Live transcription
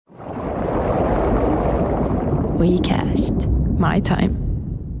WeCast. My time.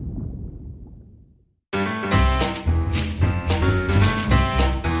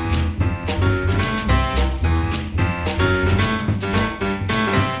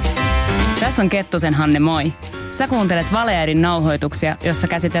 Tässä on Kettusen Hanne, moi. Sä kuuntelet Valeäidin nauhoituksia, jossa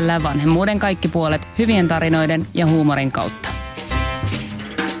käsitellään vanhemmuuden kaikki puolet hyvien tarinoiden ja huumorin kautta.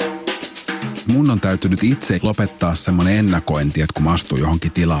 Mun on täytynyt itse lopettaa semmoinen ennakointi, että kun mä astun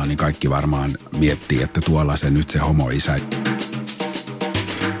johonkin tilaan, niin kaikki varmaan miettii, että tuolla se nyt se homoisä.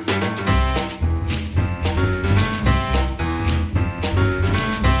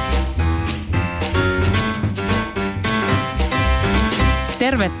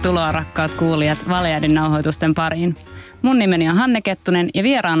 Tervetuloa rakkaat kuulijat Valeäidin nauhoitusten pariin. Mun nimeni on Hanne Kettunen ja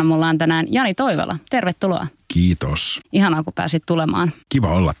vieraana mulla on tänään Jani Toivola. Tervetuloa. Kiitos. Ihanaa, kun pääsit tulemaan.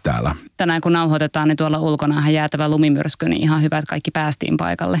 Kiva olla täällä. Tänään kun nauhoitetaan, niin tuolla ulkona on jäätävä lumimyrsky, niin ihan hyvä, että kaikki päästiin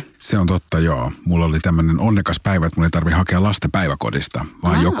paikalle. Se on totta, joo. Mulla oli tämmöinen onnekas päivä, että mun ei tarvitse hakea lasten päiväkodista,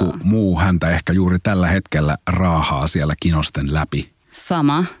 vaan joku muu häntä ehkä juuri tällä hetkellä raahaa siellä kinosten läpi.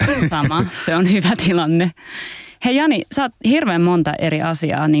 Sama. Se on hyvä tilanne. Hei Jani, sä oot hirveän monta eri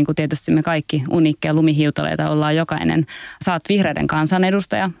asiaa, niin kuin tietysti me kaikki uniikkeja lumihiutaleita ollaan jokainen. Sä oot vihreiden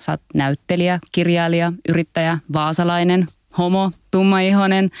kansanedustaja, sä oot näyttelijä, kirjailija, yrittäjä, vaasalainen, homo,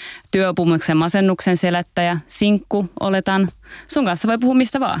 tummaihoinen, työpumuksen masennuksen selättäjä, sinkku, oletan. Sun kanssa voi puhua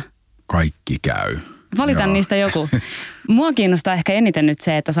mistä vaan. Kaikki käy. Valitan Joo. niistä joku. Mua kiinnostaa ehkä eniten nyt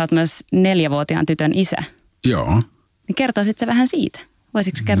se, että sä oot myös 4-vuotiaan tytön isä. Joo. Niin kertoisit sä vähän siitä?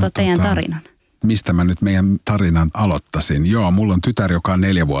 Voisitko kertoa teidän tarinan? Mistä mä nyt meidän tarinan aloittaisin? Joo, mulla on tytär, joka on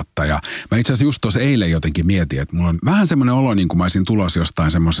 4 vuotta ja mä itse asiassa just tuossa eilen jotenkin mietin, että mulla on vähän semmoinen olo, niin kuin mä olisin tulossa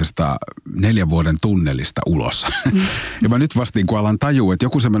jostain semmoisesta 4 vuoden tunnelista ulos. Ja mä nyt vasta niin kuin alan tajua, että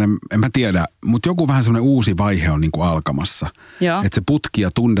joku semmoinen, en mä tiedä, mutta joku vähän semmoinen uusi vaihe on niin kuin alkamassa. Joo. Että se putki ja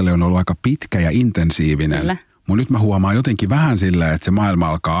tunneli on ollut aika pitkä ja intensiivinen. Kyllä. Mutta nyt mä huomaan jotenkin vähän sillä, että se maailma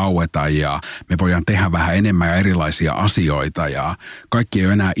alkaa aueta ja me voidaan tehdä vähän enemmän ja erilaisia asioita ja kaikki ei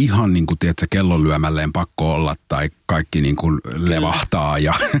ole enää ihan niin kuin, tiedätkö, kellon lyömälleen pakko olla tai kaikki niin kuin levahtaa.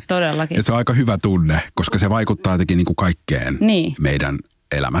 Ja, todellakin. ja se on aika hyvä tunne, koska se vaikuttaa jotenkin niin kuin kaikkeen meidän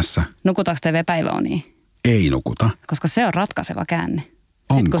elämässä. Nukutaanko TV-päiväunia? Ei nukuta. Koska se on ratkaiseva käänne.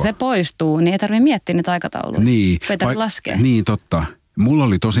 Onko? Sitten kun se poistuu, niin ei tarvitse miettiä niitä aikatauluja. Niin. Ei tarvitse laskea. Niin, totta. Mulla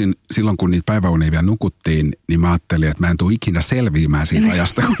oli tosin, silloin kun niitä päiväunia vielä nukuttiin, niin mä ajattelin, että mä en tule ikinä selviämään siitä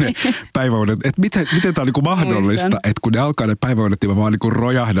ajasta, kun ne päiväunet, että miten tämä on niin kuin mahdollista, että kun ne alkaa ne päiväunet, niin mä vaan niin kuin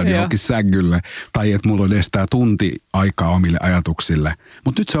rojahdan johonkin sängylle, tai että mulla on edes tää tunti aikaa omille ajatuksille.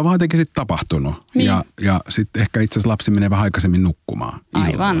 Mutta nyt se on vaan jotenkin sitten tapahtunut, niin. ja sitten ehkä itse asiassa lapsi menee vähän aikaisemmin nukkumaan.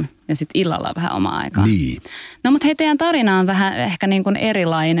 Aivan, ja sitten illalla on vähän omaa aikaa. Niin. No mutta hei, teidän tarina on vähän ehkä niin kuin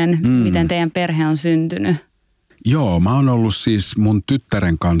erilainen, miten teidän perhe on syntynyt. Joo, mä oon ollut siis mun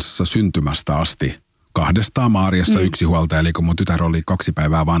tyttären kanssa syntymästä asti 2 Maariassa yksinhuoltaja. Eli kun mun tytär oli 2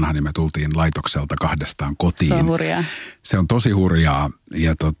 päivää vanha, niin me tultiin laitokselta 2 kotiin. Se on hurjaa. Se on tosi hurjaa.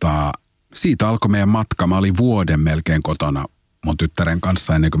 Ja siitä alkoi meidän matka. Mä olin vuoden melkein kotona mun tyttären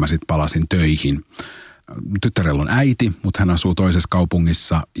kanssa ennen kuin mä sitten palasin töihin. Tyttärellä on äiti, mutta hän asuu toisessa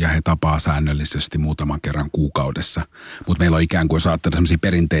kaupungissa ja he tapaa säännöllisesti muutaman kerran kuukaudessa. Mutta meillä on ikään kuin saattanut sellaisia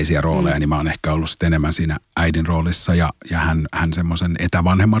perinteisiä rooleja, niin mä oon ehkä ollut sitten enemmän siinä äidin roolissa ja hän semmoisen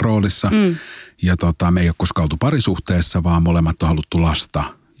etävanhemman roolissa. Ja me ei ole koskaan oltu parisuhteessa, vaan molemmat on haluttu lasta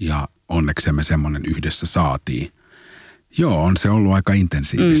ja onneksemme semmoinen yhdessä saatiin. Joo, on se ollut aika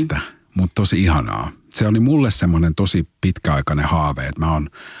intensiivistä, mutta tosi ihanaa. Se oli mulle semmoinen tosi pitkäaikainen haave, että mä oon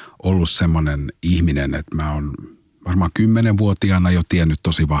ollut semmoinen ihminen, että mä oon varmaan 10-vuotiaana jo tiennyt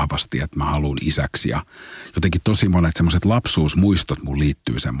tosi vahvasti, että mä haluan isäksi. Ja jotenkin tosi monet semmoiset lapsuusmuistot mun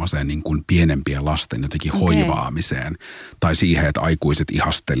liittyy semmoiseen niin kuin pienempien lasten jotenkin hoivaamiseen. Tai siihen, että aikuiset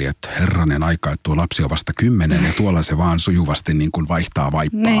ihasteli, että herranen aika, että tuo lapsi on vasta 10 ja tuolla se vaan sujuvasti niin kuin vaihtaa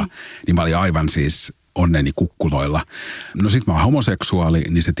vaippaa. Niin mä olin aivan siis onneni kukkuloilla. No sit mä oon homoseksuaali,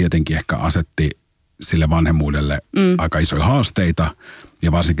 niin se tietenkin ehkä asetti sille vanhemmuudelle aika isoja haasteita.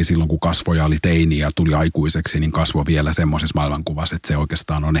 Ja varsinkin silloin, kun kasvoja oli teini ja tuli aikuiseksi, niin kasvoi vielä semmoisessa maailmankuvassa, että se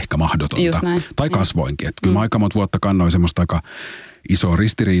oikeastaan on ehkä mahdotonta. Tai kasvoinkin. Että kyllä mä aika monta vuotta kannoin semmoista aika isoa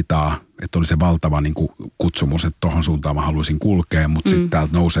ristiriitaa, että oli se valtava niin kuin kutsumus, että tohon suuntaan mä haluaisin kulkea, mutta sitten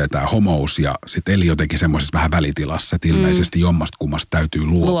täältä nousee tämä homous ja sitten eli jotenkin semmoisessa vähän välitilassa, että ilmeisesti jommasta kummasta täytyy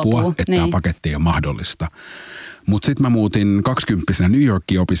luopua, että tämä paketti ei ole mahdollista. Mutta sitten mä muutin 20-vuotiaana New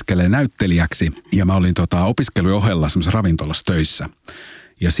Yorkiin opiskelemaan näyttelijäksi ja mä olin opiskelujen ohella semmoisessa ravintolassa töissä.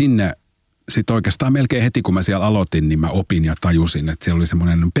 Ja sinne sitten oikeastaan melkein heti, kun mä siellä aloitin, niin mä opin ja tajusin, että siellä oli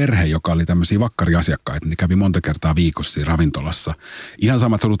semmoinen perhe, joka oli tämmöisiä vakkariasiakkaita. Ne kävi monta kertaa viikossa siinä ravintolassa. Ihan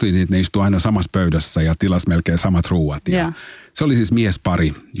samat rutiinit, ne istui aina samassa pöydässä ja tilasi melkein samat ruuat. Ja se oli siis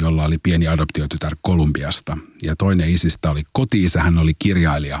miespari, jolla oli pieni adoptiotytär Kolumbiasta. Ja toinen isistä oli koti-isä, hän oli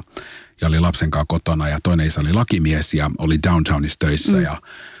kirjailija ja oli lapsen kanssa kotona. Ja toinen isä oli lakimies ja oli downtownissa töissä ja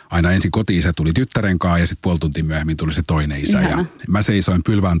aina ensin koti-isä tuli tyttären kanssa ja sitten puoli tuntia myöhemmin tuli se toinen isä. Ja mä seisoin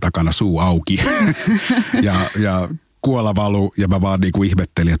pylvään takana suu auki ja kuola valu ja mä vaan niinku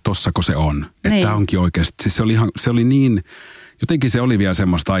ihmettelin, että tossako se on. Että tää onkin oikeasti. Siis se oli niin, jotenkin se oli vielä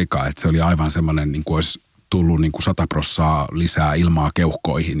semmoista aikaa, että se oli aivan semmoinen niin kuin olisi tullut niin kuin 100% lisää ilmaa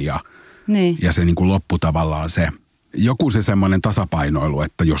keuhkoihin ja se niin kuin loppu tavallaan se. Joku se semmoinen tasapainoilu,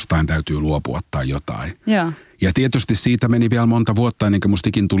 että jostain täytyy luopua tai jotain. Ja tietysti siitä meni vielä monta vuotta ennen kuin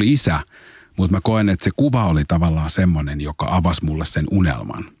mustikin tuli isä, mutta mä koen, että se kuva oli tavallaan semmoinen, joka avasi mulle sen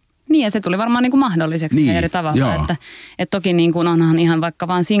unelman. Niin ja se tuli varmaan niin kuin mahdolliseksi eri tavalla, että toki niin kuin onhan ihan vaikka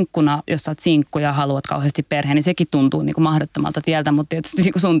vaan sinkkuna, jos sä oot sinkku ja haluat kauheasti perheen, niin sekin tuntuu niin kuin mahdottomalta tieltä, mutta tietysti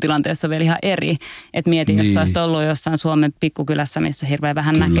niin kuin sun tilanteessa on vielä ihan eri. Että mieti, jos sä olisit ollut jossain Suomen pikkukylässä, missä hirveän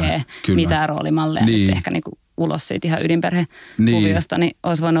vähän näkee mitään roolimalleja, että ehkä niin kuin ulos siitä ihan ydinperhekuviosta, niin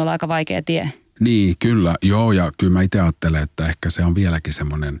olisi voinut olla aika vaikea tie. Niin, kyllä. Joo, ja kyllä mä itse ajattelen, että ehkä se on vieläkin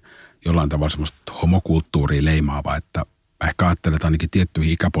semmoinen jollain tavalla semmoista homokulttuuria leimaava, että ehkä ajattelen, että ainakin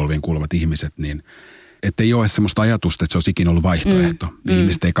tiettyihin ikäpolviin kuuluvat ihmiset, niin ettei ole semmoista ajatusta, että se olisi ikinä ollut vaihtoehto.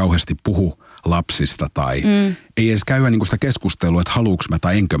 Ihmiset ei kauheasti puhu lapsista tai ei edes käydä niinku sitä keskustelua, että haluuks mä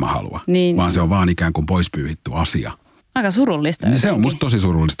tai enkö mä halua, vaan se on vaan ikään kuin poispyyhitty asia. Aika surullista. Niin se on musta tosi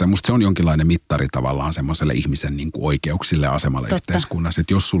surullista ja musta se on jonkinlainen mittari tavallaan semmoiselle ihmisen niinku oikeuksille ja asemalle yhteiskunnassa,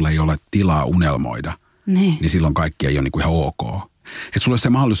 että jos sulle ei ole tilaa unelmoida, niin silloin kaikki ei ole niinku ihan ok. Että sulla olisi se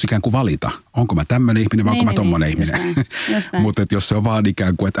mahdollisuus ikään kuin valita, onko mä tämmöinen ihminen vai onko mä tommonen ihminen. Mutta jos se on vaan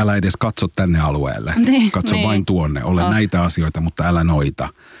ikään kuin, että älä edes katso tänne alueelle, katso vain tuonne, ole näitä asioita, mutta älä noita,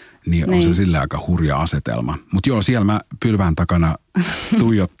 niin on se sillä aika hurja asetelma. Mutta joo, siellä mä pylvään takana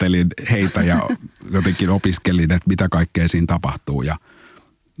tuijottelin heitä ja jotenkin opiskelin, että mitä kaikkea siinä tapahtuu ja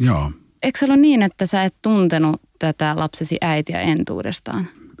joo. Eikö se ole niin, että sä et tuntenut tätä lapsesi äitiä entuudestaan?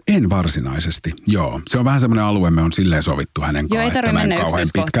 En varsinaisesti, joo. Se on vähän semmoinen alue, me on silleen sovittu hänen kanssaan, että mä en kauhean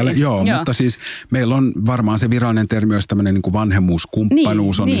pitkälle. Joo, mutta siis meillä on varmaan se virallinen termi, jos tämmöinen niin kuin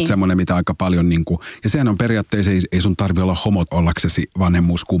vanhemmuuskumppanuus on nyt semmoinen, mitä aika paljon niin kuin, ja sehän on periaatteessa, ei sun tarvitse olla homot ollaksesi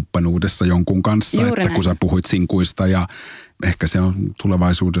vanhemmuuskumppanuudessa jonkun kanssa, että kun sä puhuit sinkuista ja ehkä se on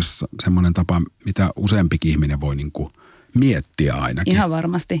tulevaisuudessa semmoinen tapa, mitä useampikin ihminen voi niin kuin miettiä ainakin. Ihan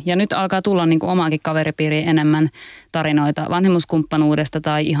varmasti. Ja nyt alkaa tulla niin kuin omaakin kaveripiiriin enemmän tarinoita vanhemmuuskumppanuudesta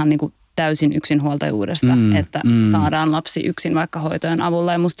tai ihan niin kuin täysin yksinhuoltajuudesta, että saadaan lapsi yksin vaikka hoitojen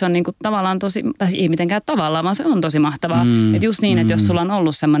avulla. Ja musta se on niin kuin tavallaan tosi, tai ei mitenkään tavallaan, vaan se on tosi mahtavaa. Että just niin, että jos sulla on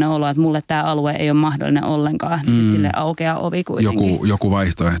ollut semmoinen olo, että mulle tämä alue ei ole mahdollinen ollenkaan, niin sitten sille aukeaa ovi kuitenkin. Joku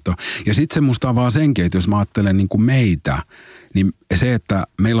vaihtoehto. Ja sitten se musta on vaan senkin, että jos mä ajattelen niin kuin meitä, niin se, että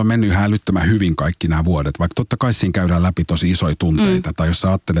meillä on mennyt ihan älyttömän hyvin kaikki nämä vuodet, vaikka totta kai siinä käydään läpi tosi isoja tunteita, tai jos sä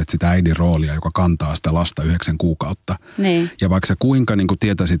ajattelet sitä äidin roolia, joka kantaa sitä lasta 9 kuukautta, ja vaikka sä kuinka niin kuin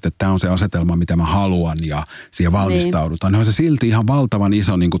tietäisit, että tämä on se asetelma, mitä mä haluan, ja siihen valmistaudutaan, niin on se silti ihan valtavan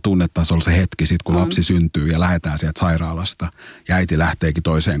iso niin kuin tunnetasolla se hetki, sit, kun lapsi syntyy ja lähdetään sieltä sairaalasta, ja äiti lähteekin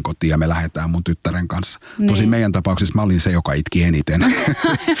toiseen kotiin, ja me lähdetään mun tyttären kanssa. Tosin meidän tapauksessa mä olin se, joka itki eniten.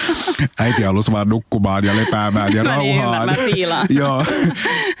 Äiti halusi vaan nukkumaan ja lepäämään ja rauhaan. Joo,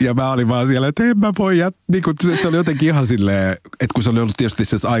 ja mä olin vaan siellä, että en mä voi niin se oli jotenkin ihan silleen, että kun se oli ollut tietysti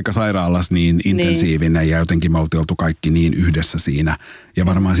se aika sairaalassa niin intensiivinen ja jotenkin me oltiin oltu kaikki niin yhdessä siinä. Ja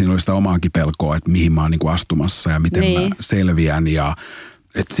varmaan siinä oli sitä omaakin pelkoa, että mihin mä oon niin kuin astumassa ja miten mä selviän ja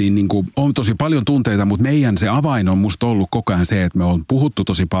että siinä niin kuin on tosi paljon tunteita, mutta meidän se avain on musta ollut koko ajan se, että me on puhuttu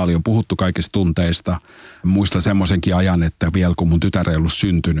tosi paljon, puhuttu kaikista tunteista. Muistan semmoisenkin ajan, että vielä kun mun tytär ei ollut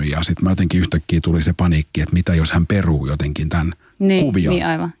syntynyt ja sitten mä jotenkin yhtäkkiä tuli se paniikki, että mitä jos hän peruu jotenkin tämän kuvion. Niin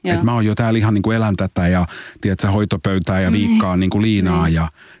aivan, että mä oon jo täällä ihan niin kuin elän tätä ja tiedätkö, hoitopöytää ja viikkaan niin kuin liinaa ja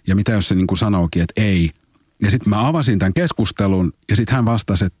mitä jos se niin kuin sanookin, että ei. Ja sitten mä avasin tämän keskustelun ja sitten hän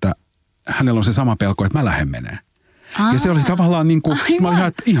vastasi, että hänellä on se sama pelko, että mä lähden menee. Ja se oli tavallaan niin kuin, mä olin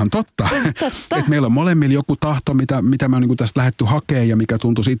ihan totta. Että meillä on molemmilla joku tahto, mitä me on niin kuin tästä lähdetty hakemaan ja mikä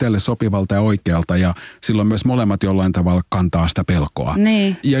tuntuisi itselle sopivalta ja oikealta. Ja silloin myös molemmat jollain tavalla kantaa sitä pelkoa.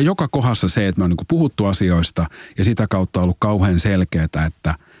 Niin. Ja joka kohdassa se, että me on niin kuin puhuttu asioista ja sitä kautta ollut kauhean selkeää,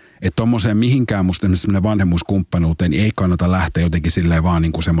 että tommoseen mihinkään musta semmoinen vanhemmuuskumppanuuteen niin ei kannata lähteä jotenkin silleen vaan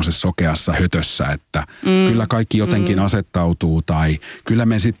niin kuin semmoisessa sokeassa hötössä, että kyllä kaikki jotenkin asettautuu tai kyllä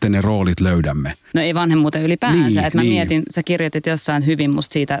me sitten ne roolit löydämme. No ei vanhemmuuteen ylipäänsä, että mä mietin, sä kirjoitit jossain hyvin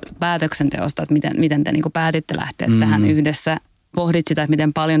musta siitä päätöksenteosta, että miten te niin kuin päätitte lähteä tähän yhdessä pohdit sitä, että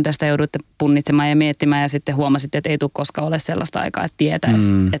miten paljon tästä joudutte punnitsemaan ja miettimään ja sitten huomasitte, että ei tule koskaan ole sellaista aikaa, että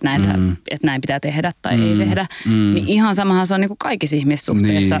tietäisi, että näin pitää tehdä tai ei tehdä. Niin ihan samahan se on niin kuin kaikissa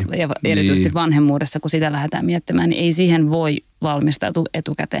ihmissuhteissa ja erityisesti vanhemmuudessa, kun sitä lähdetään miettimään, niin ei siihen voi valmistautua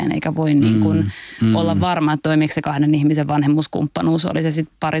etukäteen eikä voi niin kuin olla varma, että toimiiko se kahden ihmisen vanhemmuuskumppanuus, oli se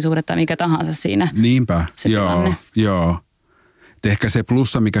sitten parisuhde tai mikä tahansa siinä. Niinpä, joo. Ehkä se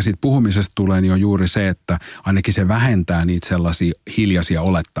plussa, mikä siitä puhumisesta tulee, niin on juuri se, että ainakin se vähentää niitä sellaisia hiljaisia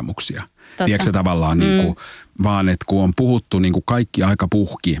olettamuksia. Tiedätkö se tavallaan niin kuin, vaan että kun on puhuttu niin kuin kaikki aika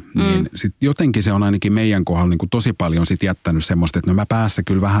puhki, niin sitten jotenkin se on ainakin meidän kohdalla niin kuin tosi paljon sit jättänyt semmoista, että no mä päässä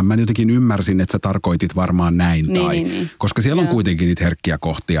kyllä vähän, mä jotenkin ymmärsin, että sä tarkoitit varmaan näin. Koska siellä on kuitenkin niitä herkkiä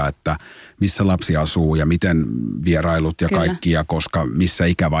kohtia, että missä lapsi asuu ja miten vierailut ja kaikki ja koska missä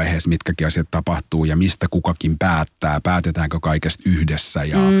ikävaiheessa mitkäkin asiat tapahtuu ja mistä kukakin päättää, päätetäänkö kaikesta yhdessä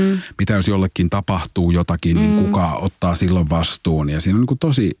ja mitä jos jollekin tapahtuu jotakin, niin kuka ottaa silloin vastuun ja siinä on niin kuin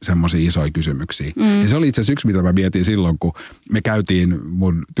tosi semmoisia isoja kysymyksiä. Ja se oli itse asiassa yksi, mitä mä mietin silloin, kun me käytiin,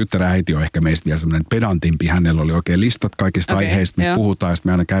 mun tyttären äiti on ehkä meistä vielä semmoinen pedantimpi, hänellä oli oikein listat kaikista aiheista, mistä puhutaan, ja sitten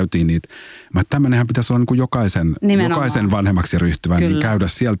me aina käytiin niitä. Mä tämmöinenhän pitäisi olla niin kuin jokaisen vanhemmaksi ryhtyvän, niin käydä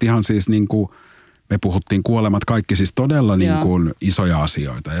sieltä ihan siis niin kuin, me puhuttiin kuolemat kaikki siis todella niin kuin isoja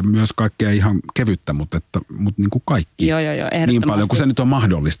asioita ja myös kaikkea ihan kevyttä, mutta niin kuin kaikki. Joo, niin paljon kuin se nyt on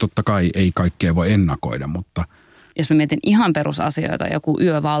mahdollista. Totta kai ei kaikkea voi ennakoida, mutta jos mä mietin ihan perusasioita, joku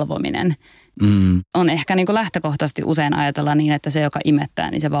yövalvominen, on ehkä niin kuin lähtökohtaisesti usein ajatella niin, että se, joka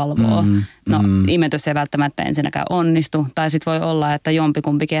imettää, niin se valvoo. Imetys ei välttämättä ensinnäkään onnistu. Tai sitten voi olla, että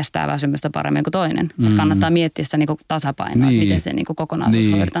jompikumpi kestää väsymystä paremmin kuin toinen. Että kannattaa miettiä sitä niin kuin tasapainoa, miten se niin kuin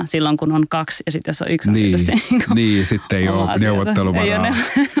kokonaisuus hoidetaan. Silloin, kun on kaksi ja sitten jos on yksi. Niin, sitten ei ole neuvotteluvaraa.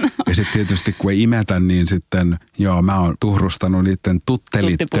 Ja sitten tietysti, kun ei imetä, niin sitten, mä oon tuhrustanut niiden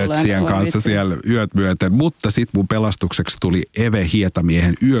tuttelitötsien kanssa siellä yöt myöten. Mutta sitten mun pelastukseksi tuli Eve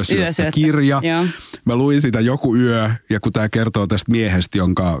Hietamiehen yösyöttökirja. Mä luin sitä joku yö, ja kun tää kertoo tästä miehestä,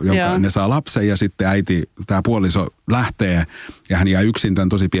 jonka ne saa lapsen, ja sitten äiti, tää puoliso lähtee, ja hän jää yksin tämän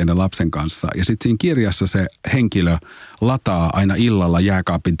tosi pienen lapsen kanssa. Ja sitten siinä kirjassa se henkilö lataa aina illalla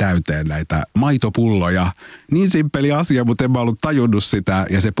jääkaapin täyteen näitä maitopulloja. Niin simppeli asia, mutta en mä ollut tajunnut sitä.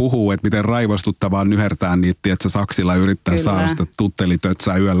 Ja se puhuu, että miten raivostuttavaa nyhertää niitä, että saksilla yrittää saada sitä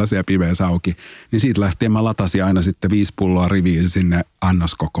tuttelitötsää yöllä siellä pimeässä auki. Niin siitä lähtien mä latasin aina sitten 5 pulloa riviin sinne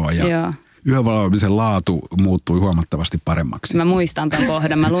annoskokoon. Ja yövalvomisen laatu muuttui huomattavasti paremmaksi. Mä muistan ton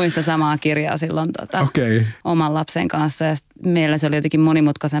kohdan. Mä luin sitä samaa kirjaa silloin oman lapsen kanssa. Ja meillä se oli jotenkin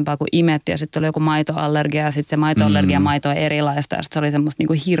monimutkaisempaa kuin imetti. Ja sitten oli joku maitoallergia. Ja sitten se maitoallergia maito on erilaista. Ja sitten se oli semmoista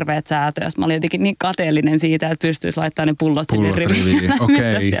niinku hirveät säätöä. Mä olin jotenkin niin kateellinen siitä, että pystyisi laittamaan ne pullot sinne riviin.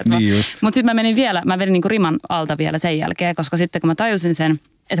 Niin just. Mutta sitten mä vedin niinku riman alta vielä sen jälkeen. Koska sitten kun mä tajusin sen,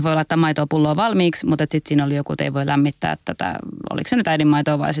 että voi laittaa maitoa pulloa valmiiksi, mutta sitten siinä oli joku, että ei voi lämmittää tätä, oliko se nyt äidin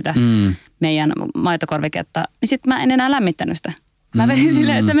maitoa vai sitä meidän maitokorviketta, niin sitten mä en enää lämmittänyt sitä. Mä vedin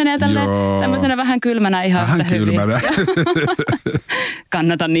silleen, että se menee tämmöisenä vähän kylmänä ihan vähän kylmänä.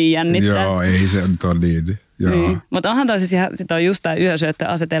 Kannata niin jännittää. Joo, ei se ole niin. Niin. Mutta onhan toisessa ihan, sit on just tämä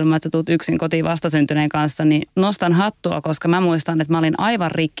yösyöttöasetelma, että sä tulet yksin kotiin vastasyntyneen kanssa, niin nostan hattua, koska mä muistan, että mä olin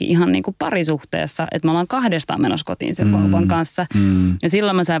aivan rikki ihan niin kuin parisuhteessa, että me ollaan 2 menossa kotiin sen vauvan kanssa. Ja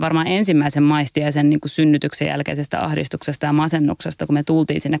silloin mä sain varmaan ensimmäisen maistiaisen niin kuin synnytyksen jälkeisestä ahdistuksesta ja masennuksesta, kun me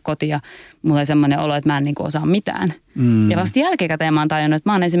tultiin sinne kotiin ja mulla oli semmoinen olo, että mä en niin kuin osaa mitään. Ja vasta jälkikäteen mä oon tajunnut, että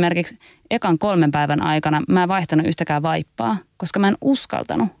mä oon esimerkiksi ekan 3 päivän aikana, mä en vaihtanut yhtäkään vaippaa, koska mä en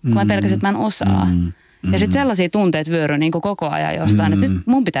uskaltanut, kun mä pelkäsin, että mä en osaa. Ja sitten sellaisia tunteita vyöry niin kuin koko ajan jostain, että nyt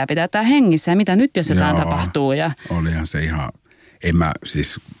mun pitää pitää tää hengissä ja mitä nyt, jos jotain tapahtuu. Ja olihan se ihan, en mä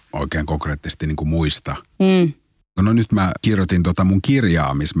siis oikein konkreettisesti niin kuin muista. No nyt mä kirjoitin mun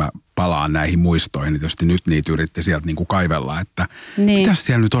kirjaa, missä mä palaan näihin muistoihin. Tietysti nyt niitä yritti sieltä niin kuin kaivella, että mitäs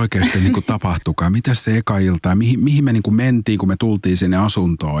siellä nyt oikeasti niin kuin tapahtuikaan, mitäs se eka ilta ja mihin me niin kuin mentiin, kun me tultiin sinne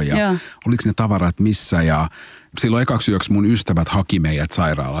asuntoon ja oliko ne tavarat missä. Ja silloin ekaksi yöksi mun ystävät haki meidät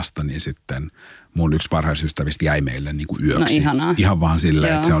sairaalasta, niin sitten mun yksi parhaisystävistä jäi meille niin kuin yöksi. No, ihan vaan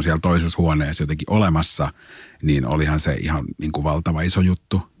silleen, että se on siellä toisessa huoneessa jotenkin olemassa, niin olihan se ihan niin kuin valtava iso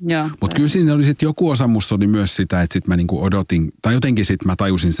juttu. Mutta kyllä siinä oli sitten joku osa, musta oli myös sitä, että sitten mä niin kuin odotin, tai jotenkin sitten mä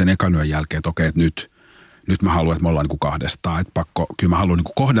tajusin sen ekan yön jälkeen, että okei, että nyt mä haluan, että me ollaan niin kuin 2, että pakko, kyllä mä haluan niin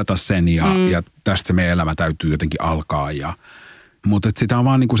kuin kohdata sen ja tästä se meidän elämä täytyy jotenkin alkaa. Mutta sitä on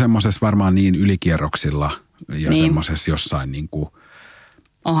vaan niin kuin semmoisessa varmaan niin ylikierroksilla ja semmoisessa jossain niin kuin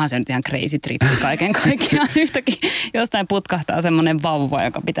onhan se nyt ihan crazy trippi kaiken kaikkiaan. Yhtäkin jostain putkahtaa semmoinen vauva,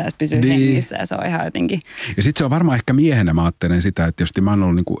 joka pitäisi pysyä hengissä ja se on ihan jotenkin. Ja sitten se on varmaan ehkä miehenä, mä ajattelen sitä, että tietysti mä oon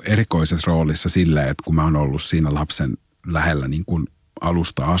ollut niinku erikoisessa roolissa silleen, että kun mä oon ollut siinä lapsen lähellä niin kuin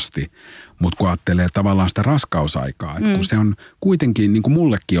alusta asti. Mutta kun ajattelee tavallaan sitä raskausaikaa, että kun se on kuitenkin, niin kuin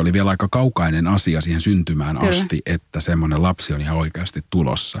mullekin oli vielä aika kaukainen asia siihen syntymään asti, että semmoinen lapsi on ihan oikeasti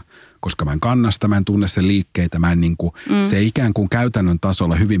tulossa. Koska mä en kannasta, mä en tunne sen liikkeitä, mä en niin kuin, se ikään kuin käytännön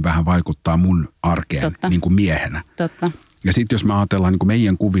tasolla hyvin vähän vaikuttaa mun arkeen niin kuin miehenä. Totta. Ja sitten jos mä ajatellaan niin kuin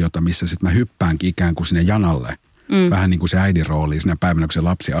meidän kuviota, missä sitten mä hyppäänkin ikään kuin sinne janalle, vähän niin kuin se äidin rooli siinä päivänä, kun se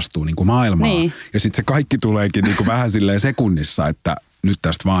lapsi astuu niin kuin maailmaan. Niin. Ja sitten se kaikki tuleekin niin kuin vähän silleen sekunnissa, että nyt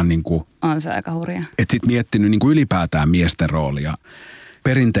tästä vaan niin kuin... On se aika hurjaa. Että sitten miettinyt niin kuin ylipäätään miesten roolia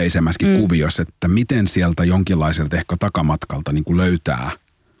perinteisemmäskin kuviossa, että miten sieltä jonkinlaiselta ehkä takamatkalta niin kuin löytää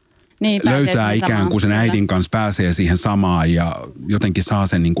ikään kuin sen äidin kanssa pääsee siihen samaan ja jotenkin saa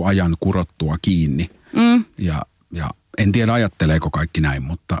sen niin kuin ajan kurottua kiinni. Ja en tiedä ajatteleeko kaikki näin,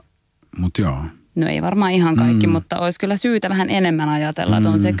 mutta joo. No ei varmaan ihan kaikki, mutta olisi kyllä syytä vähän enemmän ajatella, että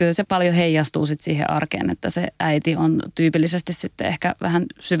on se kyllä se paljon heijastuu sitten siihen arkeen, että se äiti on tyypillisesti sitten ehkä vähän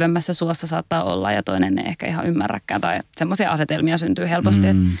syvemmässä suossa saattaa olla ja toinen ei ehkä ihan ymmärräkään tai semmoisia asetelmia syntyy helposti,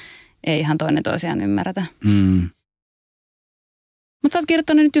 että ei ihan toinen toisiaan ymmärretä. Mutta sä oot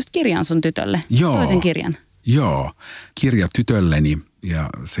kirjoittanut nyt just kirjan sun tytölle, toisen kirjan. Joo, kirja tytölleni ja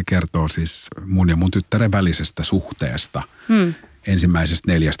se kertoo siis mun ja mun tyttären välisestä suhteesta.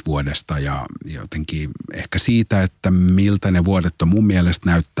 Ensimmäisestä 4 vuodesta ja jotenkin ehkä siitä, että miltä ne vuodet on mun mielestä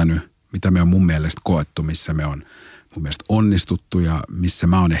näyttänyt, mitä me on mun mielestä koettu, missä me on mun mielestä onnistuttu ja missä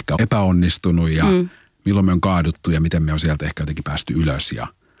mä oon ehkä epäonnistunut ja milloin me on kaaduttu ja miten me on sieltä ehkä jotenkin päästy ylös. Ja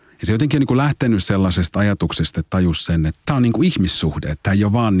se jotenkin on niin kuin lähtenyt sellaisesta ajatuksesta, että tajus sen, että tämä on niin kuin ihmissuhde, että tämä ei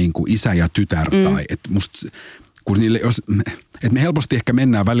ole vaan niin kuin isä ja tytär tai että musta... Että me helposti ehkä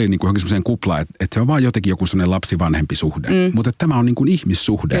mennään väliin niin kuin johonkin semmoiseen kuplaan, että se on vaan jotenkin joku semmoinen lapsi-vanhempi suhde. Mutta tämä on niin kuin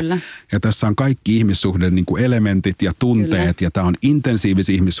ihmissuhde. Kyllä. Ja tässä on kaikki ihmissuhden niin kuin elementit ja tunteet. Kyllä. Ja tämä on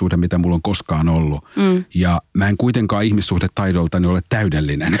intensiivisin ihmissuhde, mitä mulla on koskaan ollut. Ja mä en kuitenkaan ihmissuhdetaidoltani ole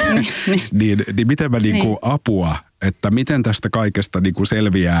täydellinen. niin miten mä niin kuin apua, että miten tästä kaikesta niin kuin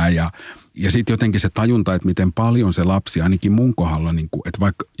selviää ja sitten jotenkin se tajunta, että miten paljon se lapsi ainakin mun kohdalla, niin kuin, että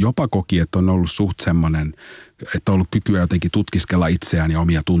vaikka jopa koki, että on ollut suht semmoinen, että on ollut kykyä jotenkin tutkiskella itseään ja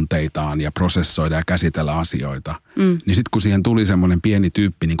omia tunteitaan ja prosessoida ja käsitellä asioita. Niin sitten kun siihen tuli semmoinen pieni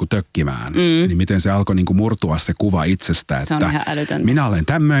tyyppi niin kuin tökkimään, niin miten se alkoi niin kuin murtua se kuva itsestä, että minä olen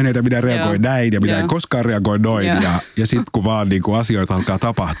tämmöinen ja minä reagoin näin ja minä en koskaan reagoi noin. Ja sitten kun vaan niin kuin asioita alkaa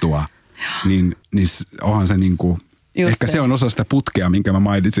tapahtua, niin onhan se niin kuin... Ehkä se on osa sitä putkea, minkä mä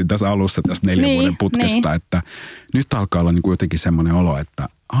mainitsin tässä alussa tästä 4 vuoden putkesta, että nyt alkaa olla niin kuin jotenkin semmoinen olo, että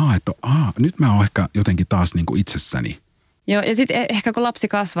nyt mä oon ehkä jotenkin taas niin kuin itsessäni. Joo, ja sitten ehkä kun lapsi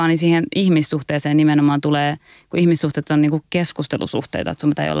kasvaa, niin siihen ihmissuhteeseen nimenomaan tulee, kun ihmissuhteet on niin kuin keskustelusuhteita, että sun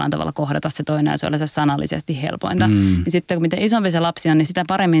pitää jollain tavalla kohdata se toinen ja se on se sanallisesti helpointa. Niin sitten kun miten isompi se lapsi on, niin sitä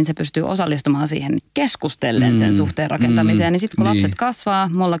paremmin se pystyy osallistumaan siihen keskustellen sen suhteen rakentamiseen. Niin sitten kun lapset kasvaa,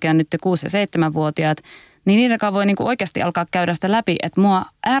 mullakin on nyt 6- ja 7-vuotiaat, niin niiden kanssa voi niinku oikeasti alkaa käydä sitä läpi, että mua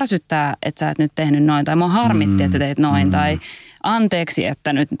ärsyttää, että sä et nyt tehnyt noin, tai mua harmitti, että sä teit noin, tai anteeksi,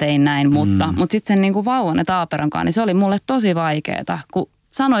 että nyt tein näin, mutta sitten sen niinku vauvan ja taaperonkaan, niin se oli mulle tosi vaikeeta, kun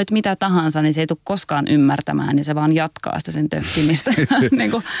sanoit mitä tahansa, niin se ei tule koskaan ymmärtämään, niin se vaan jatkaa sitä sen tökkimistä.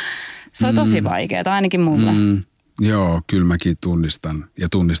 Niinku, se on tosi vaikeeta, ainakin mulle. Joo, kyllä mäkin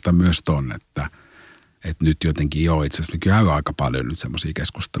tunnistan myös ton, että nyt jotenkin itse asiassa käy aika paljon nyt semmoisia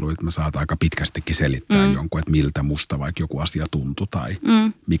keskusteluja, että mä saatan aika pitkästikin selittää jonkun, että miltä musta vaikka joku asia tuntui tai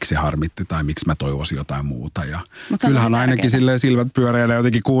miksi se harmitti tai miksi mä toivoisin jotain muuta. Ja kyllähän ainakin silleen silmät pyöreänä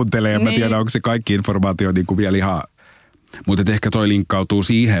jotenkin kuuntelee ja mä tiedän, onko se kaikki informaatio niin kuin vielä ihan... Mutta ehkä toi linkkautuu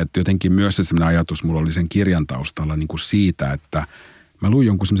siihen, että jotenkin myös se semmoinen ajatus mulla oli sen kirjan taustalla niin kuin siitä, että mä luin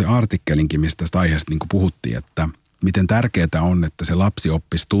jonkun semmoisen artikkelinkin, mistä tästä aiheesta niin kuin puhuttiin, että miten tärkeää on, että se lapsi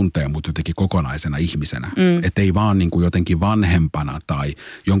oppisi tuntee mut jotenkin kokonaisena ihmisenä. Että ei vaan niin kuin jotenkin vanhempana tai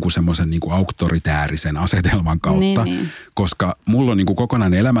jonkun semmoisen niin kuin auktoritäärisen asetelman kautta. Niin. Koska mulla on niin kuin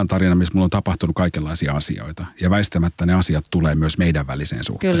kokonainen elämäntarina, missä mulla on tapahtunut kaikenlaisia asioita. Ja väistämättä ne asiat tulee myös meidän väliseen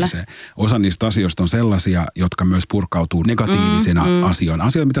suhteeseen. Osa niistä asioista on sellaisia, jotka myös purkautuu negatiivisina asioina.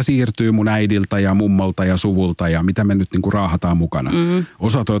 Asioita, mitä siirtyy mun äidiltä ja mummolta ja suvulta ja mitä me nyt niin kuin raahataan mukana.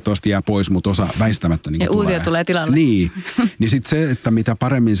 Osa toivottavasti jää pois, mutta osa väistämättä niin kuin tulee. Uusia tulee tilalle. Niin sitten se, että mitä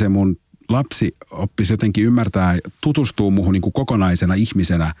paremmin se mun lapsi oppisi jotenkin ymmärtää, tutustuu muuhun niin kuin kokonaisena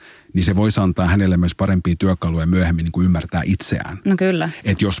ihmisenä, niin se voisi antaa hänelle myös parempia työkaluja myöhemmin niin kuin ymmärtää itseään. No kyllä.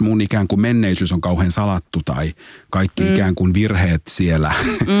 Että jos mun ikään kuin menneisyys on kauhean salattu tai kaikki ikään kuin virheet siellä,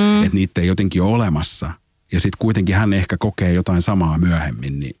 että niitä ei jotenkin ole olemassa. Ja sitten kuitenkin hän ehkä kokee jotain samaa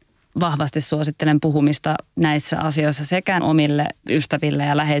myöhemmin, niin vahvasti suosittelen puhumista näissä asioissa sekä omille ystäville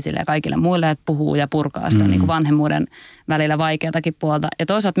ja läheisille ja kaikille muille, että puhuu ja purkaa sitä niin kuin vanhemmuuden välillä vaikeatakin puolta. Ja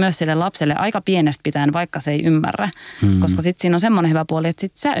toisaalta myös sille lapselle aika pienestä pitäen, vaikka se ei ymmärrä, koska sitten siinä on semmoinen hyvä puoli, että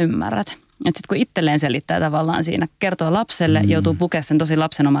sit sä ymmärrät. Että sitten kun itselleen selittää tavallaan siinä, kertoo lapselle, joutuu pukemaan sen tosi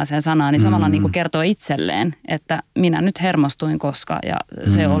lapsenomaiseen sanaan, niin samalla niin kuin kertoo itselleen, että minä nyt hermostuin koska ja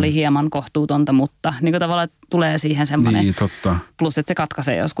se oli hieman kohtuutonta, mutta niin kuin tavallaan tulee siihen semmoinen. Niin, totta. Plus, että se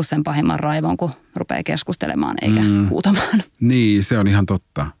katkaisee joskus sen pahimman raivon, kun rupeaa keskustelemaan eikä huutamaan. Niin, se on ihan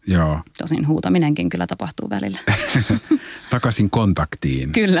totta, joo. Tosin huutaminenkin kyllä tapahtuu välillä. Takaisin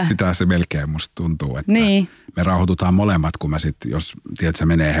kontaktiin. Kyllä. Sitä se melkein musta tuntuu, että niin. Me rauhoitutaan molemmat, kun mä sitten, jos tiedät, se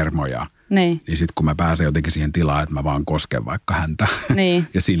menee hermoja, niin sitten kun mä pääsen jotenkin siihen tilaan, että mä vaan kosken vaikka häntä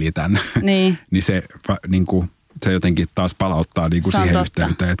ja silitän, niin se niin kuin, se jotenkin taas palauttaa niin kuin siihen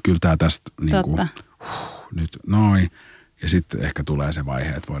yhteyteen, että kyllä tää tästä niin kuin, nyt noin. Ja sitten ehkä tulee se vaihe,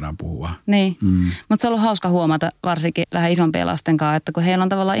 että voidaan puhua. Niin, mutta se on ollut hauska huomata varsinkin vähän isompien lasten kanssa, että kun heillä on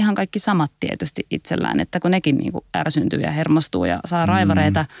tavallaan ihan kaikki samat tietysti itsellään, että kun nekin niin kuin ärsyntyy ja hermostuu ja saa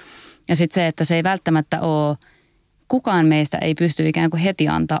raivareita. Ja sitten se, että se ei välttämättä ole, kukaan meistä ei pysty ikään kuin heti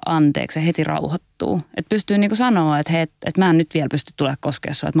antaa anteeksi ja heti rauhoittuu. Että pystyy niin kuin sanoa, että hei, että mä en nyt vielä pysty tulemaan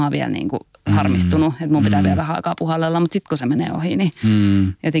koskea sua, että mä oon vielä niin kuin harmistunut, että mun pitää vielä vähän aikaa puhallella, mutta sitten kun se menee ohi, niin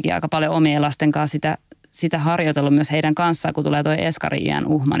jotenkin aika paljon omien lasten kanssa sitä harjoitellut myös heidän kanssaan, kun tulee toi eskari-iän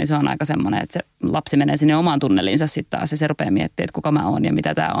uhma, niin se on aika semmoinen, että se lapsi menee sinne omaan tunneliinsa sitten taas ja se rupeaa miettimään, että kuka mä oon ja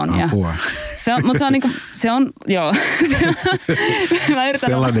mitä tää on. Apua. Mutta se on niinku, se on, joo.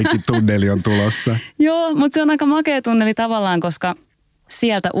 Sellainenkin tunneli on tulossa. Joo, mutta se on aika makea tunneli tavallaan, koska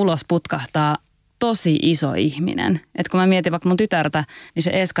sieltä ulos putkahtaa tosi iso ihminen. Että kun mä mietin vaikka mun tytärtä, niin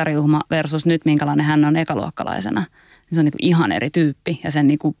se eskariuhma versus nyt minkälainen hän on ekaluokkalaisena, se on niin kuin ihan eri tyyppi ja sen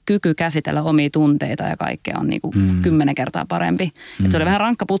niin kuin kyky käsitellä omia tunteita ja kaikkea on niin kuin 10 kertaa parempi. Et se oli vähän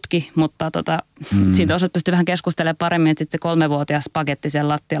rankka putki, mutta siitä osat pystyy vähän keskustelemaan paremmin, että sitten se 3-vuotias paketti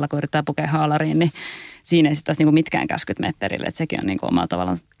siellä lattialla, kun yrittää pukea haalariin, niin siinä ei sitten taas niin kuin mitkään käskyt mene perille, että sekin on niin kuin omalla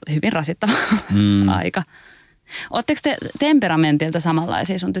tavallaan hyvin rasittava aika. Oletteko te temperamentilta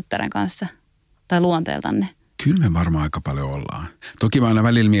samanlaisia sun tyttären kanssa tai luonteeltanne? Kyllä me varmaan aika paljon ollaan. Toki mä aina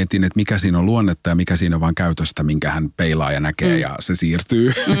välillä mietin, että mikä siinä on luonnetta ja mikä siinä on vaan käytöstä, minkä hän peilaa ja näkee ja se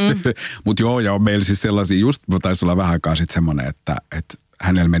siirtyy. Mutta joo, ja on meillä siis sellaisia, just taisi olla vähän aikaa sitten semmoinen, että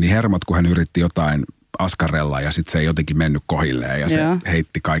hänellä meni hermot, kun hän yritti jotain askarella ja sitten se ei jotenkin mennyt kohilleen ja se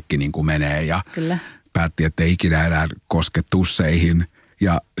heitti kaikki niin kuin menee ja päätti, että ei ikinä enää koske tusseihin.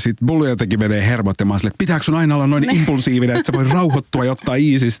 Ja sitten mulla jotenkin menee hermot ja mä oon silleen, että pitääkö sun aina olla noin impulsiivinen, että sä voi rauhoittua ja ottaa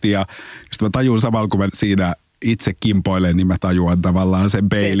iisisti. Ja sitten mä tajun samalla, kun mä siinä itse kimpoilen, niin mä tajuan tavallaan sen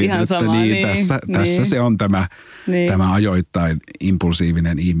peilin, että sama, tässä se on tämä ajoittain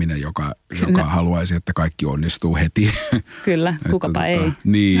impulsiivinen ihminen, joka haluaisi, että kaikki onnistuu heti. Kyllä, kukapa ei.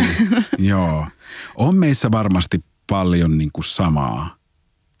 Niin, joo. On meissä varmasti paljon niin kuin samaa.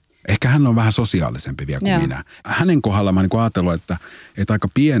 Ehkä hän on vähän sosiaalisempi vielä kuin minä. Hänen kohdalla mä niin kuin ajatellut, että aika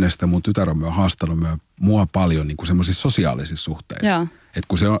pienestä mun tytär on haastanut mua paljon niin kuin semmoisissa sosiaalisissa suhteissa. Että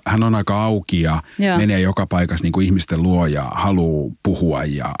kun hän on aika auki ja menee joka paikassa niin kuin ihmisten luo ja haluaa puhua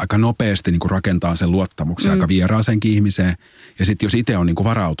ja aika nopeasti niin kuin rakentaa sen luottamuksen aika vieraasenkin ihmiseen. Ja sitten jos itse on niin kuin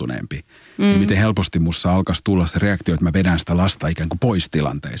varautuneempi, niin miten helposti musta alkaisi tulla se reaktio, että mä vedän sitä lasta ikään kuin pois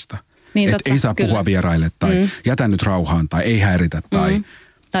tilanteista. Niin, että ei saa puhua vieraille tai jätä nyt rauhaan tai ei häiritä tai...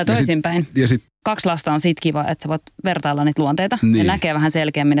 Tai toisinpäin. Kaksi lasta on siitä kiva, että sä voit vertailla niitä luonteita. Niin. Ja näkee vähän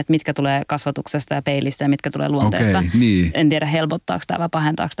selkeämmin, että mitkä tulee kasvatuksesta ja peilistä ja mitkä tulee luonteesta. Okay, niin. En tiedä helpottaako tämä vai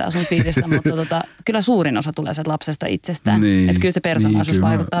pahentaako tämä sun fiilistä, mutta kyllä suurin osa tulee sieltä lapsesta itsestään. Niin. Että kyllä se persoonallisuus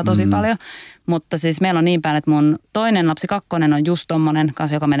vaikuttaa tosi paljon. Mutta siis meillä on niin päin, että mun toinen lapsi 2 on just tommonen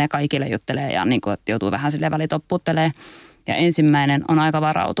kanssa, joka menee kaikille juttelee ja niin kuin, että joutuu vähän silleen välitopputtelee. Ja ensimmäinen on aika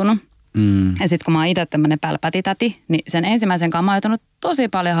varautunut. Ja sitten kun mä oon itse tämmönen pälpätitäti, niin sen ensimmäisen kanssa mä oon joutunut tosi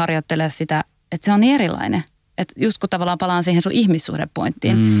paljon harjoittelemaan sitä, että se on niin erilainen. Että just kun tavallaan palaan siihen sun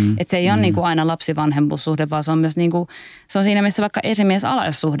ihmissuhdepointtiin. Että se ei ole niinku aina lapsivanhemmuussuhde, vaan se on myös niinku, se on siinä missä vaikka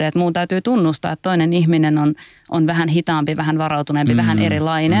esimies-alaissuhde. Että muun täytyy tunnustaa, että toinen ihminen on vähän hitaampi, vähän varautuneempi, vähän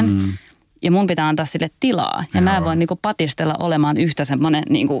erilainen. Ja mun pitää antaa sille tilaa. Ja mä en voi niinku patistella olemaan yhtä semmoinen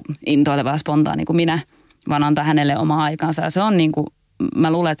niinku intoileva ja spontaani kuin minä, vaan antaa hänelle oma aikansa. Ja se on niinku...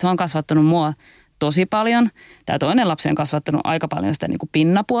 Mä luulen, että se on kasvattanut mua tosi paljon. Tämä toinen lapsi on kasvattanut aika paljon sitä niin kuin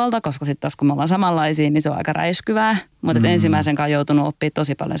pinnapuolta, koska sitten taas kun me ollaan samanlaisia, niin se on aika räiskyvää. Mutta ensimmäisen kanssa on joutunut oppimaan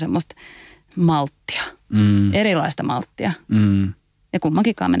tosi paljon semmoista malttia, erilaista malttia. Ja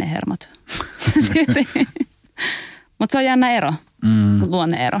kummankinkaan menee hermot. Mutta se on jännä ero,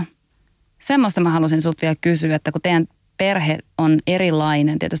 luonne ero. Semmoista mä halusin sut vielä kysyä, että kun teidän perhe on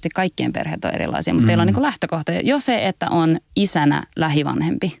erilainen. Tietysti kaikkien perheet on erilaisia, mutta teillä on niin kuin lähtökohta. Jo se, että on isänä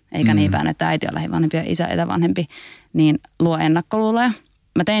lähivanhempi, eikä niin päin, että äiti on lähivanhempi ja isä etävanhempi, niin luo ennakkoluuloja.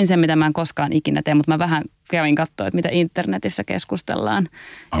 Mä tein sen, mitä mä en koskaan ikinä tee, mutta mä vähän kävin katsoa, että mitä internetissä keskustellaan.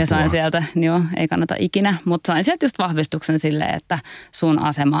 Ja sain sieltä, joo, ei kannata ikinä, mutta sain sieltä just vahvistuksen silleen, että sun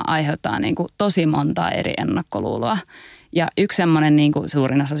asema aiheuttaa niin kuin tosi montaa eri ennakkoluuloa. Ja yksi semmoinen, niin kuin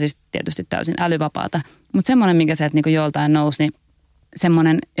suurin osa siis tietysti täysin älyvapaata, mutta semmoinen, minkä sieltä niin kuin joltain nousi, niin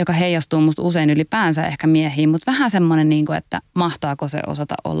semmoinen, joka heijastuu musta usein ylipäänsä ehkä miehiin, mutta vähän semmoinen, niin kuin, että mahtaako se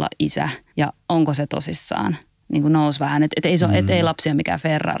osata olla isä ja onko se tosissaan. Niin kuin nousi vähän, että ei lapsi ole mikään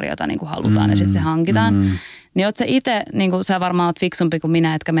Ferrari, jota niin kuin halutaan ja sitten se hankitaan. Niin oot sä itse, niin kuin sä varmaan oot fiksumpi kuin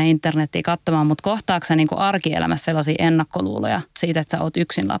minä, etkä mene internettiin katsomaan, mutta kohtaako sä niin kuin arkielämässä sellaisia ennakkoluuloja siitä, että sä oot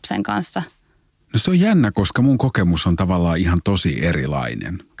yksin lapsen kanssa? No se on jännä, koska mun kokemus on tavallaan ihan tosi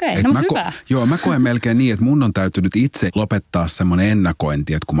erilainen. Okei, no hyvä. Joo, mä koen melkein niin, että mun on täytynyt itse lopettaa semmoinen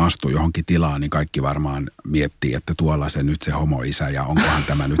ennakointi, että kun mä astun johonkin tilaan, niin kaikki varmaan miettii, että tuolla se nyt se homoisä ja onkohan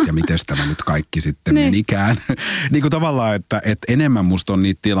tämä nyt ja miten tämä nyt kaikki sitten menikään. Niin kuin tavallaan, että enemmän musta on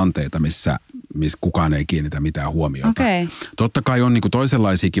niitä tilanteita, missä kukaan ei kiinnitä mitään huomiota. Okay. Totta kai on niin kuin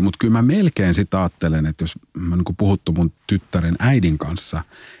toisenlaisiakin, mutta kyllä mä melkein sitä ajattelen, että jos mä niin kuin puhuttu mun tyttären äidin kanssa,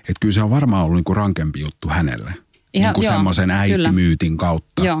 että kyllä se on varmaan ollut niin kuin rankempi juttu hänelle. Ihan, niin kuin semmoisen äitimyytin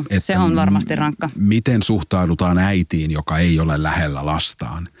kautta. Joo, että se on varmasti rankka. Miten suhtaudutaan äitiin, joka ei ole lähellä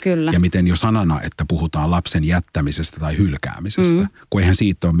lastaan. Kyllä. Ja miten jo sanana, että puhutaan lapsen jättämisestä tai hylkäämisestä, kun eihän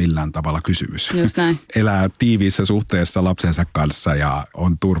siitä ole millään tavalla kysymys. Just näin. Elää tiiviissä suhteessa lapsensa kanssa ja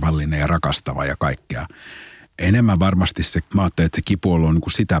on turvallinen ja rakastava ja kaikkea. Enemmän varmasti mä ajattelen, että se kipuilu on niin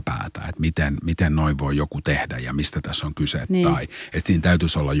kuin sitä päätä, että miten noin voi joku tehdä ja mistä tässä on kyse. Niin. Tai että siinä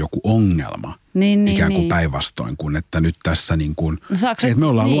täytyisi olla joku ongelma ikään kuin päinvastoin, kun että nyt tässä niin kuin, että me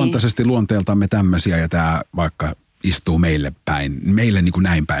ollaan luontaisesti luonteeltamme tämmöisiä ja tämä vaikka istuu meille niin kuin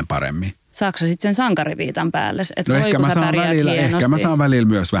näin päin paremmin. Saatko sä sitten sen sankariviitan päälle? No ehkä mä saan välillä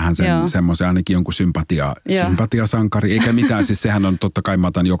myös vähän semmoisen ainakin jonkun sympatiasankari. Eikä mitään, siis sehän on totta kai mä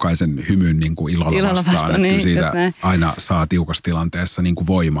otan jokaisen hymyn niin kuin ilolla vastaan. Että niin, siitä aina saa tiukassa tilanteessa niin kuin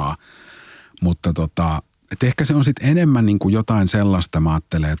voimaa. Mutta että ehkä se on sitten enemmän niin kuin jotain sellaista, mä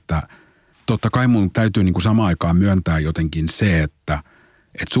ajattelen, että totta kai mun täytyy niin kuin samaan aikaan myöntää jotenkin se, että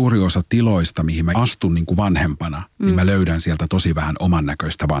suuri osa tiloista, mihin mä astun niin kuin vanhempana, niin mä löydän sieltä tosi vähän oman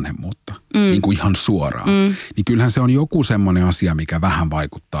näköistä vanhemmuutta. Niin kuin ihan suoraan. Niin kyllähän se on joku semmoinen asia, mikä vähän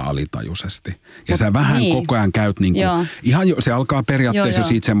vaikuttaa alitajuisesti. Ja sä vähän koko ajan käyt niin kuin, se alkaa periaatteessa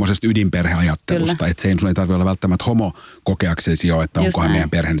siitä semmoisesta ydinperheajattelusta, kyllä. Että sun ei tarvitse olla välttämättä homo kokeaksesi jo, että onkohan meidän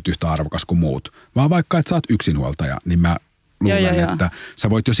perhe nyt yhtä arvokas kuin muut. Vaan vaikka, että sä oot yksinhuoltaja, niin mä luulen, että sä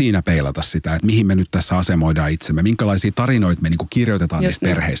voit jo siinä peilata sitä, että mihin me nyt tässä asemoidaan itsemme, minkälaisia tarinoita me niinku kirjoitetaan niistä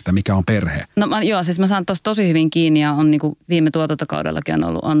perheistä, mikä on perhe. No siis mä saan tossa tosi hyvin kiinni ja on niinku viime tuotantokaudellakin on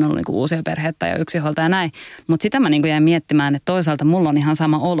ollut niinku uusia perheitä ja yksinhuoltaja ja näin. Mutta sitä mä niinku jäin miettimään, että toisaalta mulla on ihan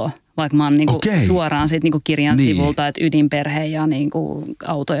sama olo, vaikka mä oon niinku suoraan siitä niinku kirjan sivulta, että ydinperhe ja niinku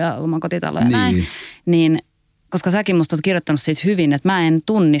auto ja omakotitalo ja näin. Niin koska säkin musta oot kirjoittanut siitä hyvin, että mä en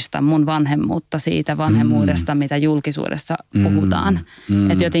tunnista mun vanhemmuutta siitä vanhemmuudesta, mitä julkisuudessa puhutaan.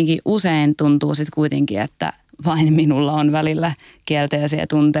 Että jotenkin usein tuntuu sitten kuitenkin, että vain minulla on välillä kielteisiä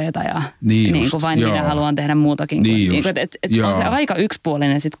tunteita ja niin kuin vain minä haluan tehdä muutakin. Että on se aika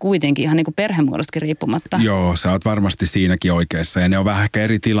yksipuolinen sitten kuitenkin ihan niin kuin perhemuodostakin riippumatta. Joo, sä oot varmasti siinäkin oikeassa ja ne on vähän ehkä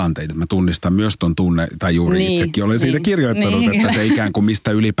eri tilanteita. Mä tunnistan myös ton tunne, tai juuri itsekin olen siitä kirjoittanut, että se ikään kuin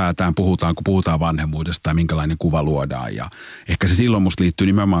mistä ylipäätään puhutaan, kun puhutaan vanhemmuudesta ja minkälainen kuva luodaan. Ja ehkä se silloin musta liittyy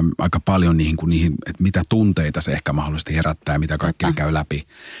nimenomaan aika paljon niihin, että mitä tunteita se ehkä mahdollisesti herättää ja mitä kaikkea käy läpi.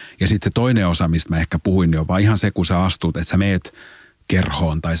 Ja sitten se toinen osa, mistä mä ehkä puhuin, niin on vaan ihan se, kun sä astut, että sä meet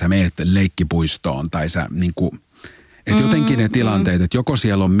kerhoon tai sä meet leikkipuistoon tai sä niinku, että jotenkin ne tilanteet, että joko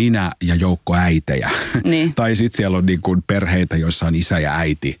siellä on minä ja joukko äitejä tai sitten siellä on niinku perheitä, joissa on isä ja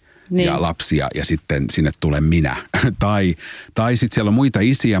äiti ja lapsia ja sitten sinne tulee minä. tai sitten siellä on muita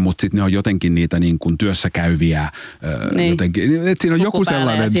isiä, mutta sitten ne on jotenkin niitä niin kuin työssä käyviä jotenkin. Että siinä on joku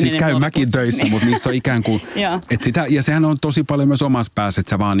sellainen, siis käyn mäkin töissä, mutta niissä on ikään kuin, että sitä, ja sehän on tosi paljon myös omassa päässä, että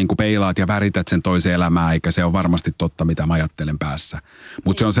sä vaan niin kuin peilaat ja värität sen toisen elämää, eikä se ole varmasti totta, mitä mä ajattelen päässä.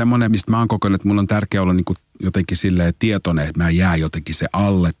 Mutta se on semmoinen, mistä mä oon kokenut, että mun on tärkeää olla niin kuin jotenkin silleen tietoinen, että mä jää jotenkin se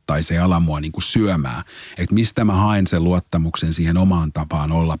alle tai se ala mua niin kuin syömään. Että mistä mä haen sen luottamuksen siihen omaan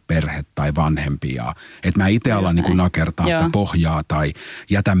tapaan olla perhe tai vanhempi. Ja että mä itse alan niin kuin nakertaa sitä pohjaa tai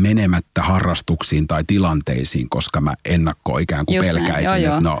jätä menemättä harrastuksiin tai tilanteisiin, koska mä ennakkoon ikään kuin pelkäisin,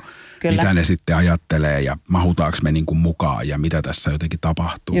 että mitä ne sitten ajattelee ja mahutaanko me niin kuin mukaan ja mitä tässä jotenkin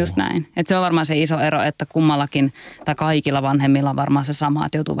tapahtuu. Just näin. Et se on varmaan se iso ero, että kummallakin tai kaikilla vanhemmilla on varmaan se sama,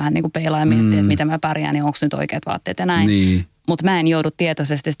 että joutuu vähän niin kuin peilaamaan ja miettimään, että mitä mä pärjään, niin onko nyt oikeat vaatteet ja näin. Niin. Mutta mä en joudu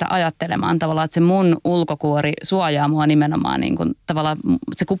tietoisesti sitä ajattelemaan tavallaan, että se mun ulkokuori suojaa mua nimenomaan niin kuin, tavallaan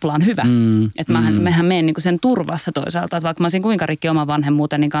se kupla on hyvä. Että mehän menen niin kuin sen turvassa toisaalta, että vaikka mä olisin kuinka rikki oman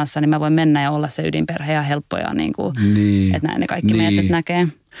vanhemmuuteni kanssa, niin mä voin mennä ja olla se ydinperhe ja helppoja, niin kuin, että näin ne kaikki meidät näkee.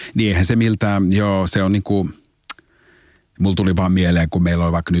 Niin eihän se miltään, se on niin kuin, mulla tuli vaan mieleen, kun meillä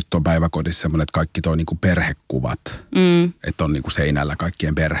on vaikka nyt on päiväkodissa semmoinen, että kaikki toi niin kuin perhekuvat, että on niin kuin seinällä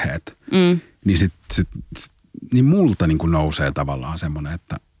kaikkien perheet, niin niin multa niin kuin nousee tavallaan semmoinen,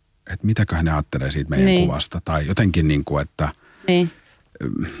 että mitäköhän ne ajattelee siitä meidän kuvasta. Tai jotenkin niin kuin, että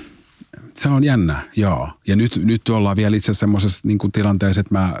se on jännä, joo. Ja nyt ollaan vielä itse asiassa semmoisessa niin kuin tilanteessa,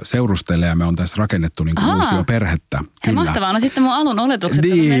 että mä seurustelen ja me on tässä rakennettu niin kuin uusia perhettä. Kyllä. Mahtavaa, no sitten mun alun oletukset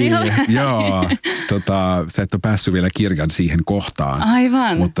meni ihan. Joo, sä et ole päässyt vielä kirjan siihen kohtaan.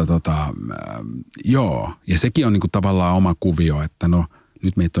 Aivan. Mutta joo, ja sekin on niin kuin tavallaan oma kuvio, että no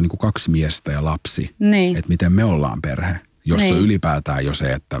nyt meitä on niin kuin 2 miestä ja lapsi, että miten me ollaan perhe, jossa ylipäätään jo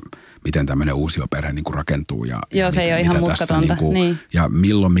se, että miten tämmöinen uusioperhe niin kuin rakentuu ja se ei ole ihan mutkatonta. Ja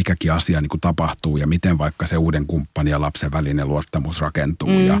milloin mikäkin asia niin kuin tapahtuu ja miten vaikka se uuden kumppanin ja lapsen välinen luottamus rakentuu.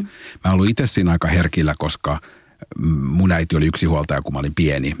 Ja mä olin itse siinä aika herkillä, koska mun äiti oli yksinhuoltaja, kun mä olin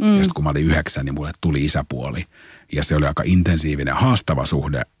pieni. Ja sitten kun mä olin 9, niin mulle tuli isäpuoli. Ja se oli aika intensiivinen, haastava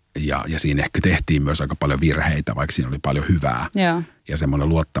suhde. Ja siinä ehkä tehtiin myös aika paljon virheitä, vaikka siinä oli paljon hyvää. Ja semmoinen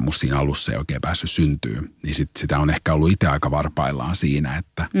luottamus siinä alussa ei oikein päässyt syntyä. Niin sitä on ehkä ollut itse aika varpaillaan siinä,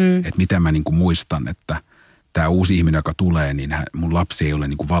 että miten mä niinku muistan, että tämä uusi ihminen, joka tulee, niin mun lapsi ei ole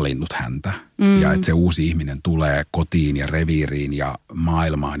niinku valinnut häntä. Ja että se uusi ihminen tulee kotiin ja reviiriin ja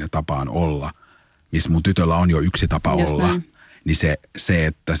maailmaan ja tapaan olla, missä mun tytöllä on jo yksi tapa olla. Näin. Niin se,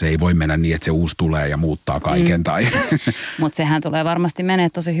 että se ei voi mennä niin, että se uusi tulee ja muuttaa kaiken. Mutta sehän tulee varmasti menee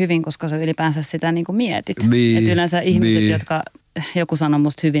tosi hyvin, koska sä ylipäänsä sitä niin kuin mietit. Että yleensä ihmiset, jotka, joku sanoi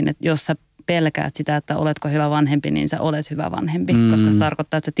musta hyvin, että jos sä pelkäät sitä, että oletko hyvä vanhempi, niin sä olet hyvä vanhempi. Koska se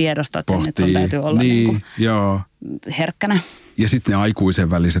tarkoittaa, että sä tiedostat sen, että sun täytyy olla herkkänä. Ja sitten ne aikuisen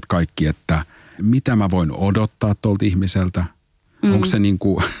väliset kaikki, että mitä mä voin odottaa tuolta ihmiseltä. Onko se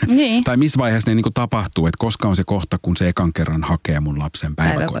niinku, tai missä vaiheessa ne niinku tapahtuu, että koska on se kohta, kun se ekan kerran hakee mun lapsen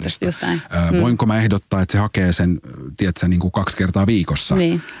päiväkodista. Voinko mä ehdottaa, että se hakee sen, tiedätkö, niinku 2 kertaa viikossa.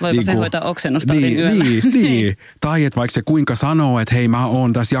 Niin, voiko se hoitaa oksennusta yöllä? Niin. Tai että vaikka se kuinka sanoo, että hei mä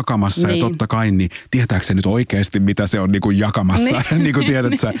oon tässä jakamassa ja totta kai, niin tietääkö se nyt oikeasti, mitä se on niinku jakamassa, niin kuin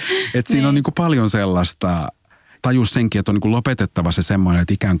tiedät sä. Että siinä on niinku paljon sellaista. Tajus senkin, että on niin kuin lopetettava se semmoinen,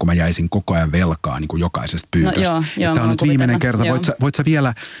 että ikään kuin mä jäisin koko ajan velkaa niin kuin jokaisesta pyynnöstä. Tämä on nyt viimeinen kerta. Voit sä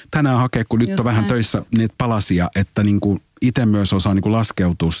vielä tänään hakea, kun nyt on vähän töissä niitä palasia, että niin kuin itse myös osaa niin kuin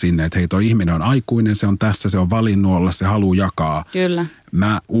laskeutua sinne, että hei, toi ihminen on aikuinen, se on tässä, se on valinnut olla, se haluaa jakaa. Kyllä.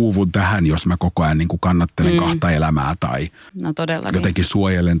 Mä uuvun tähän, jos mä koko ajan niin kuin kannattelen 2 elämää tai jotenkin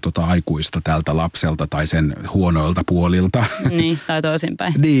suojelen aikuista tältä lapselta tai sen huonoilta puolilta. Niin, tai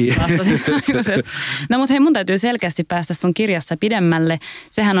toisinpäin. Niin. No mutta hei, mun täytyy selkeästi päästä sun kirjassa pidemmälle.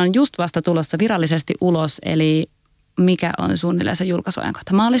 Sehän on just vasta tulossa virallisesti ulos, eli mikä on suunnilleen se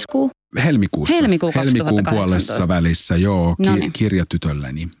julkaisuajankohta? Maaliskuu? Helmikuun 2018. puolessa välissä, kirja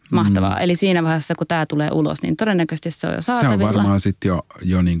tytölleni. Mahtavaa. Eli siinä vaiheessa, kun tämä tulee ulos, niin todennäköisesti se on jo saatavilla. Se on varmaan sitten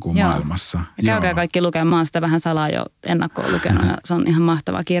jo niin kuin maailmassa. Ja käykää kaikki lukemaan, sitä vähän salaa jo ennakkoon lukenut ja se on ihan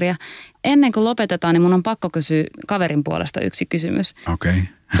mahtava kirja. Ennen kuin lopetetaan, niin mun on pakko kysyä kaverin puolesta yksi kysymys. Okei.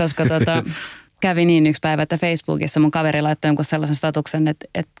 Koska kävi niin yksi päivä, että Facebookissa mun kaveri laittoi jonkun sellaisen statuksen, että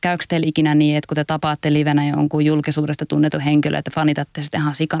käykö teillä ikinä niin, että kun te tapaatte livenä jonkun julkisuudesta tunnetun henkilö, että fanitatte sitten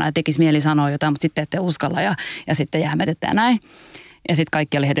ihan sikana ja tekisi mieli sanoa jotain, mutta sitten ette uskalla ja sitten jähmetyttää näin. Ja sitten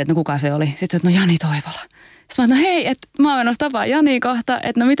kaikki oli heti, että no kuka se oli? Sitten no Jani Toivola. Sitten mä no hei, että mä oon menossa tapaa Jani kohta,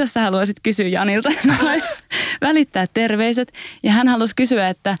 että no mitä sä haluaisit kysyä Janilta? Välittää terveiset. Ja hän halusi kysyä,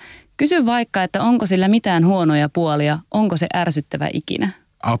 että kysy vaikka, että onko sillä mitään huonoja puolia, onko se ärsyttävä ikinä?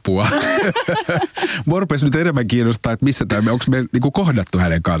 Apua. Mua rupesi nyt enemmän kiinnostaa, että missä tämä, onko me niinku kohdattu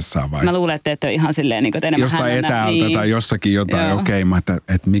hänen kanssaan vai? Mä luulen, että ette ole ihan silleen, niin kuin, että enemmän jostain etäältä tai jossakin jotain, okei,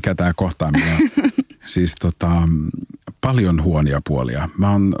 että mikä tämä kohtaaminen on. Siis paljon huonoja puolia.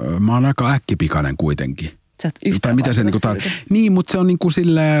 Mä oon aika äkkipikainen kuitenkin. Sä oot yhtä tai mitä se niinku niin, mutta se on niinku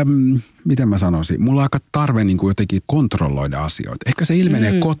silleen, miten mä sanoisin, mulla on aika tarve niinku jotenkin kontrolloida asioita. Ehkä se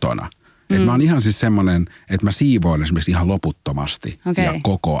ilmenee kotona. Että mä oon ihan siis semmoinen, että mä siivoilen esimerkiksi ihan loputtomasti ja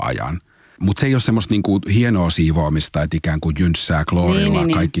koko ajan. Mutta se ei ole semmoista niinku hienoa siivoamista, että ikään kuin jynssää kloorilla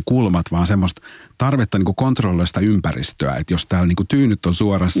kaikki kulmat, vaan semmoista tarvetta niinku kontrolloida sitä ympäristöä. Että jos täällä niinku tyynyt on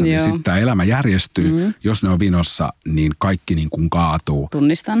suorassa, niin sitten tämä elämä järjestyy. Jos ne on vinossa, niin kaikki niinku kaatuu.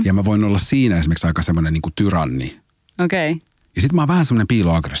 Tunnistan. Ja mä voin olla siinä esimerkiksi aika semmoinen niinku tyranni. Okei. Ja sitten mä oon vähän semmoinen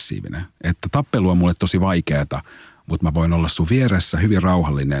piiloaggressiivinen, että tappelu on mulle tosi vaikeata, mutta mä voin olla sun vieressä hyvin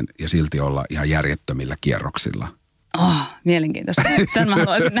rauhallinen ja silti olla ihan järjettömillä kierroksilla. Mielenkiintoista. Tämän mä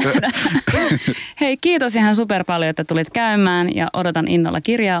haluaisin nähdä. Hei, kiitos ihan super paljon, että tulit käymään ja odotan innolla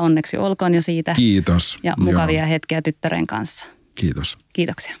kirjaa. Onneksi olkoon jo siitä. Kiitos. Ja mukavia hetkiä tyttären kanssa. Kiitos.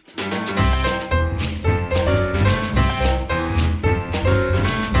 Kiitoksia.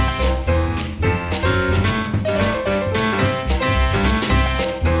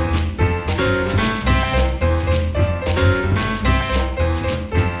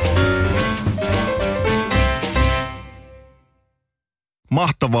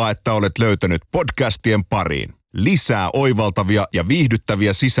 Mahtavaa, että olet löytänyt podcastien pariin. Lisää oivaltavia ja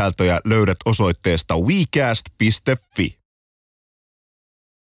viihdyttäviä sisältöjä löydät osoitteesta wecast.fi.